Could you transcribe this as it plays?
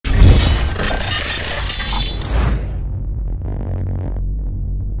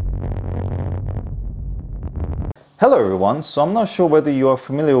Hello everyone, so I'm not sure whether you are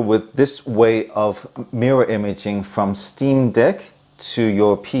familiar with this way of mirror imaging from Steam Deck to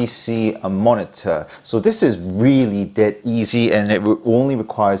your PC monitor. So this is really dead easy and it only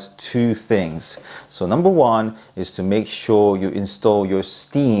requires two things. So number one is to make sure you install your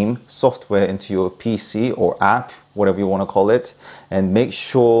Steam software into your PC or app, whatever you want to call it, and make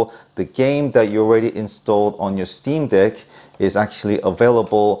sure the game that you already installed on your Steam Deck is actually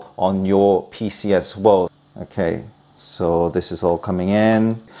available on your PC as well. Okay, so this is all coming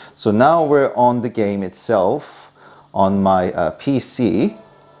in. So now we're on the game itself on my PC.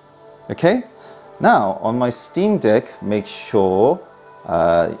 Okay, now on my Steam Deck, make sure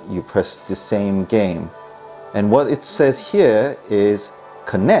you press the same game. And what it says here is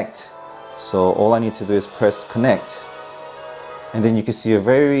connect. So all I need to do is press connect. And then you can see a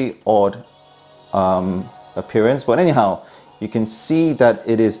very odd appearance. But anyhow, you can see that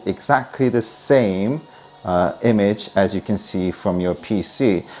it is exactly the same image as you can see from your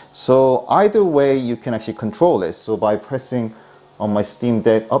PC. So either way you can actually control it. So by pressing on my Steam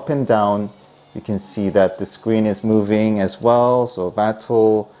Deck up and down, you can see that the screen is moving as well, so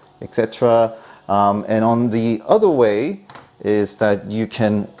battle, etc. And on the other way is that you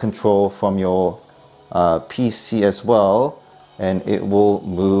can control from your PC as well, and it will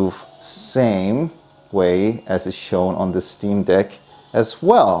move same way as is shown on the Steam Deck as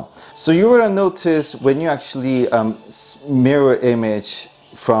well. So you will notice when you actually mirror image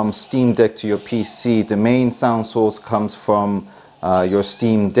from Steam Deck to your PC, the main sound source comes from your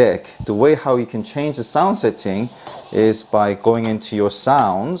Steam Deck. The way how you can change the sound setting is by going into your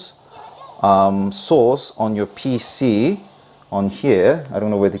sounds source on your PC on here. I don't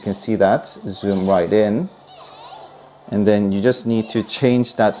know whether you can see that. Zoom right in. And then you just need to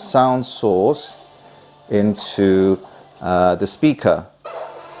change that sound source into the speaker.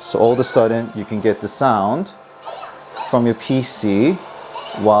 So all of a sudden you can get the sound from your PC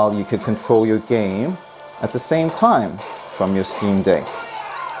while you can control your game at the same time from your Steam Deck.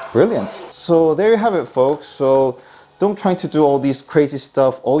 Brilliant. So there you have it, folks. So don't try to do all these crazy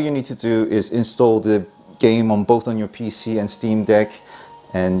stuff. All you need to do is install the game on both on your PC and Steam Deck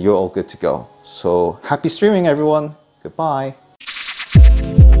and you're all good to go. So happy streaming, everyone. Goodbye.